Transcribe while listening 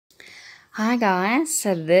Hi guys,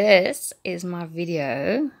 so this is my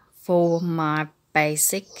video for my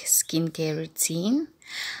basic skincare routine.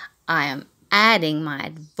 I am adding my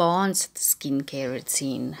advanced skincare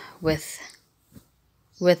routine with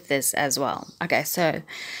this as well. Okay, so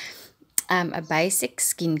a basic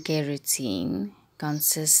skincare routine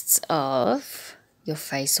consists of your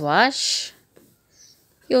face wash,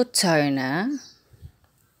 your toner,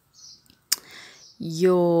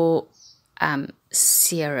 your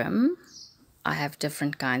serum. I have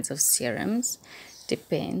different kinds of serums.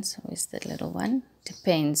 Depends. Where's the little one?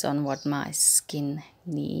 Depends on what my skin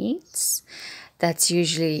needs. That's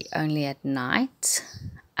usually only at night.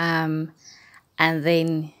 And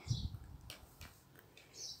then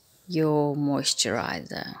your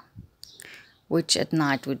moisturizer, which at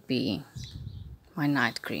night would be my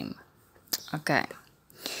night cream. Okay.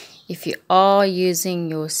 If you are using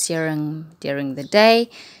your serum during the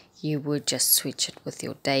day, you would just switch it with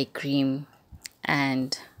your day cream.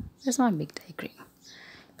 And there's my big day cream.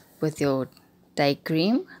 With your day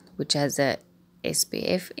cream, which has a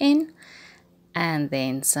SPF in, and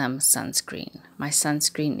then some sunscreen. My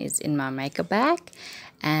sunscreen is in my makeup bag,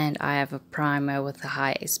 and I have a primer with a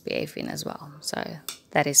high SPF in as well. So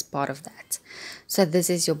that is part of that. So this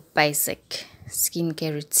is your basic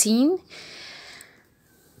skincare routine.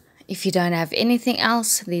 If you don't have anything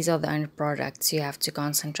else, these are the only products you have to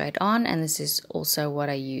concentrate on, and this is also what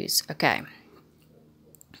I use. Okay.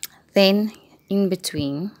 Then in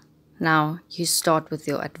between, now you start with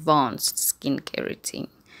your advanced skincare routine.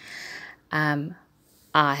 I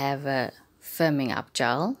have a firming up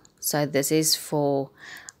gel. So this is for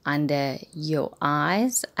under your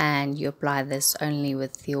eyes, and you apply this only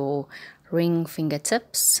with your ring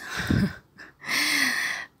fingertips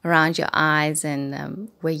around your eyes, and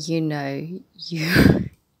where you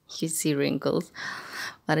you see wrinkles.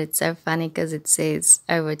 But it's so funny because it says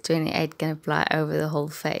over 28 can apply over the whole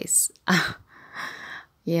face.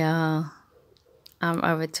 Yeah, I'm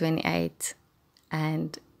over 28,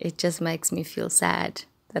 and it just makes me feel sad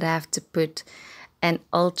that I have to put an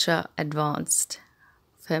ultra advanced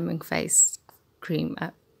firming face cream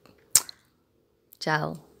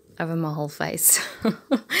gel over my whole face.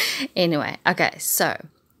 Anyway, okay, so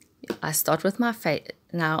I start with my face.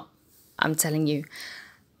 Now I'm telling you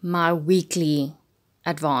my weekly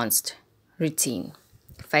advanced routine: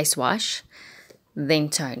 face wash, then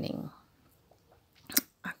toning.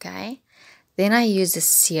 Okay, then I use a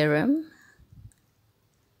serum.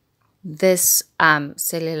 This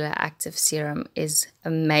cellular active serum is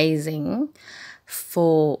amazing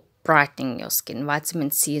for brightening your skin. Vitamin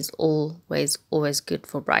C is always good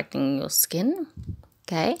for brightening your skin.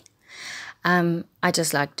 Okay, I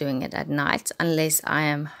just like doing it at night unless I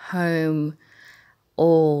am home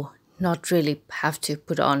or not really have to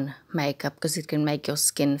put on makeup, because it can make your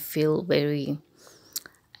skin feel very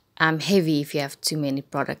heavy if you have too many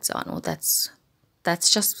products on. Or that's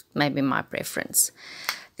just maybe my preference.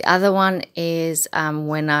 The other one is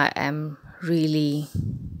when I am really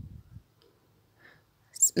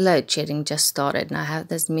load shedding just started, and I have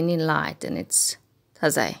this mini light, and it's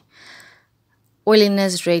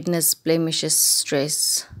oiliness, redness, blemishes,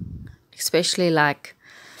 stress, especially like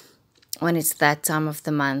when it's that time of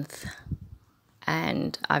the month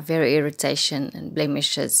and I have very irritation and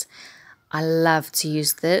blemishes. I love to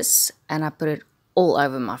use this, and I put it all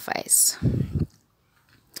over my face.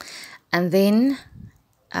 And then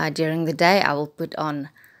during the day, I will put on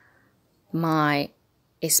my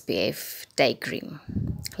SPF day cream,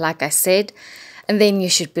 like I said, and then you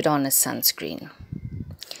should put on a sunscreen.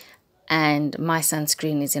 And my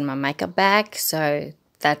sunscreen is in my makeup bag, so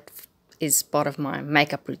that is part of my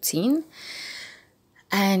makeup routine.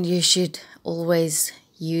 And you should always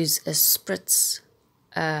use a spritz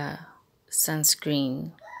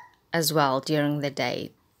sunscreen as well during the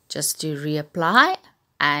day, just to reapply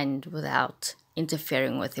and without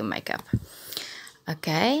interfering with your makeup.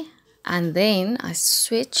 Okay, and then I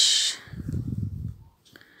switch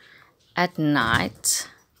at night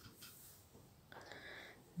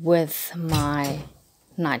with my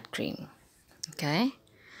night cream. Okay,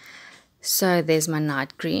 so there's my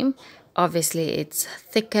night cream. Obviously it's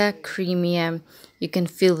thicker, creamier. You can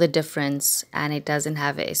feel the difference, and it doesn't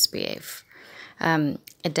have a SPF.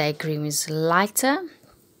 A day cream is lighter.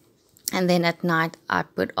 And then at night I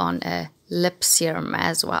put on a lip serum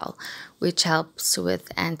as well, which helps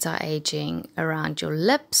with anti-aging around your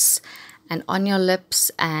lips and on your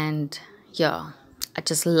lips. And yeah, I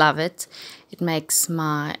just love it. It makes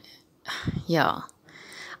my, yeah,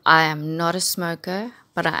 I am not a smoker,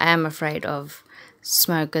 but I am afraid of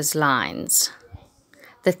smokers' lines,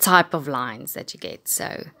 the type of lines that you get.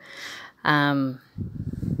 So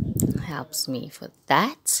helps me for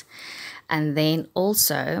that. And then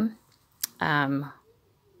also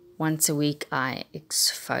once a week I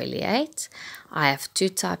exfoliate. I have two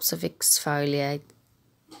types of exfoliators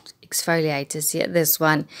here. This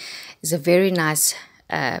one is a very nice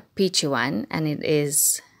peachy one, and it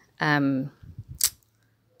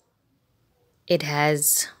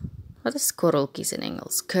has, what is korreltjies in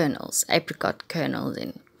Engels? Kernels, apricot kernels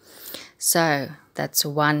in. So that's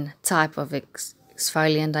one type of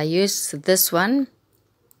exfoliant I use. So this one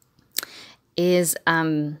is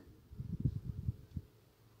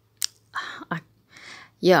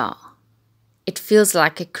yeah, it feels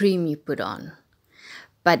like a cream you put on,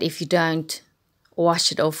 but if you don't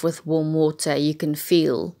wash it off with warm water, you can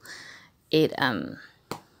feel it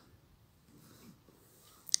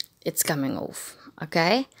it's coming off.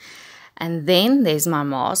 Okay, and then there's my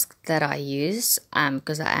mask that I use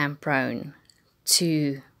because I am prone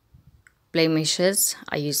to blemishes.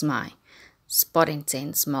 I use my Spot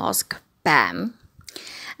Intense mask, bam.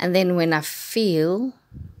 And then when I feel,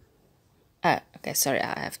 oh, okay, sorry,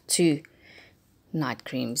 I have two night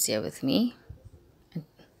creams here with me.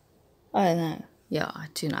 Oh no, yeah,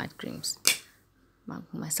 two night creams.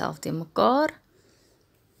 Myself te mekaar.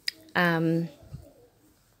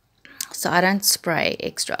 So I don't spray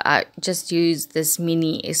extra. I just use this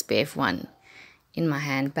mini SPF one in my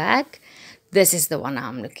handbag. This is the one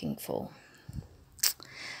I'm looking for.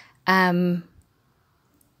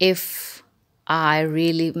 If I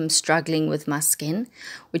really am struggling with my skin,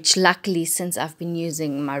 which luckily since I've been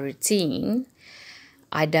using my routine,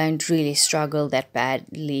 I don't really struggle that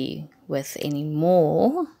badly with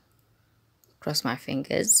anymore. Cross my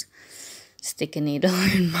fingers. Stick a needle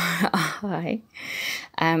in my eye.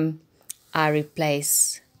 I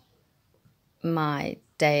replace my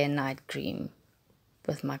day and night cream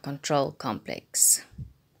with my Control Complex.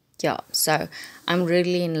 Yeah, so I'm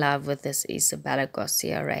really in love with this Isabella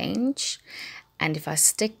Garcia range, and if I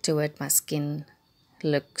stick to it, my skin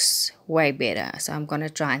looks way better. So I'm going to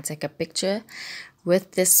try and take a picture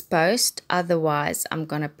with this post. Otherwise, I'm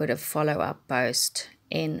going to put a follow-up post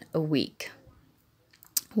in a week,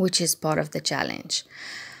 which is part of the challenge.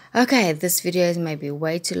 Okay, this video is maybe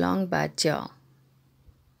way too long, but yeah,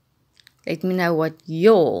 let me know what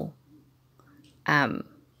your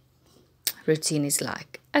routine is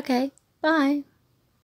like. Okay, bye.